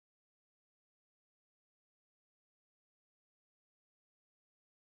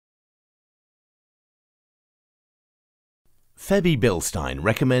Febi.bilstein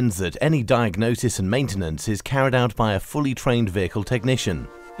recommends that any diagnosis and maintenance is carried out by a fully trained vehicle technician.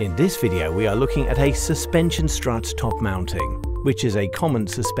 In this video we are looking at a suspension strut top mounting, which is a common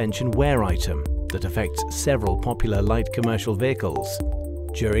suspension wear item that affects several popular light commercial vehicles.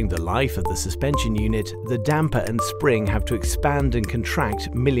 During the life of the suspension unit, the damper and spring have to expand and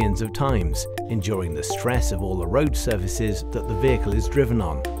contract millions of times, enduring the stress of all the road surfaces that the vehicle is driven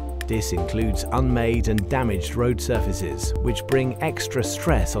on. This includes unmade and damaged road surfaces, which bring extra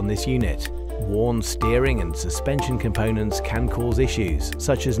stress on this unit. Worn steering and suspension components can cause issues,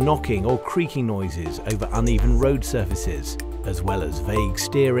 such as knocking or creaking noises over uneven road surfaces, as well as vague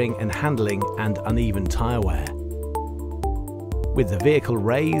steering and handling and uneven tyre wear. With the vehicle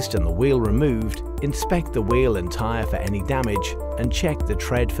raised and the wheel removed, inspect the wheel and tyre for any damage and check the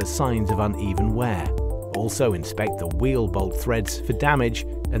tread for signs of uneven wear. Also inspect the wheel bolt threads for damage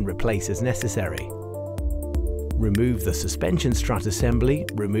and replace as necessary. Remove the suspension strut assembly,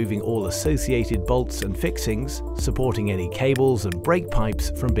 removing all associated bolts and fixings, supporting any cables and brake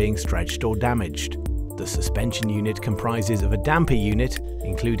pipes from being stretched or damaged. The suspension unit comprises of a damper unit,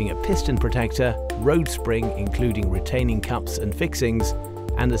 including a piston protector, road spring including retaining cups and fixings,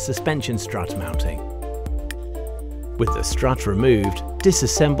 and a suspension strut mounting. With the strut removed,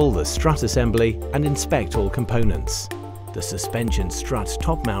 disassemble the strut assembly and inspect all components. The suspension strut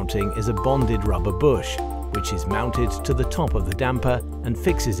top mounting is a bonded rubber bush, which is mounted to the top of the damper and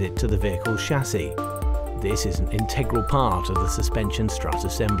fixes it to the vehicle's chassis. This is an integral part of the suspension strut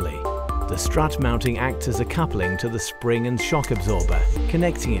assembly. The strut mounting acts as a coupling to the spring and shock absorber,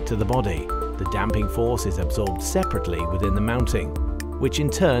 connecting it to the body. The damping force is absorbed separately within the mounting, which in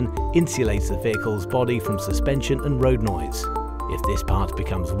turn insulates the vehicle's body from suspension and road noise. If this part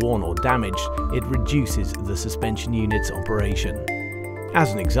becomes worn or damaged, it reduces the suspension unit's operation.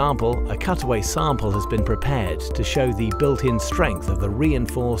 As an example, a cutaway sample has been prepared to show the built-in strength of the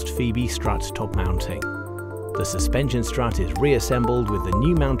reinforced febi strut top mounting. The suspension strut is reassembled with the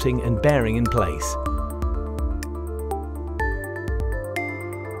new mounting and bearing in place.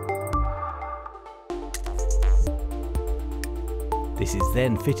 This is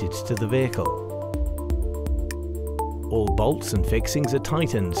then fitted to the vehicle. All bolts and fixings are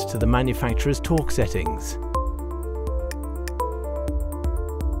tightened to the manufacturer's torque settings.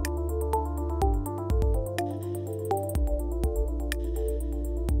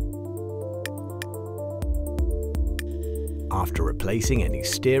 After replacing any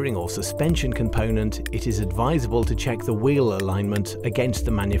steering or suspension component, it is advisable to check the wheel alignment against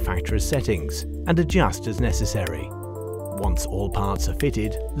the manufacturer's settings and adjust as necessary. Once all parts are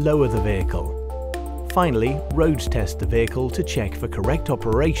fitted, lower the vehicle. Finally, road test the vehicle to check for correct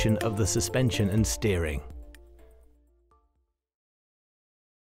operation of the suspension and steering.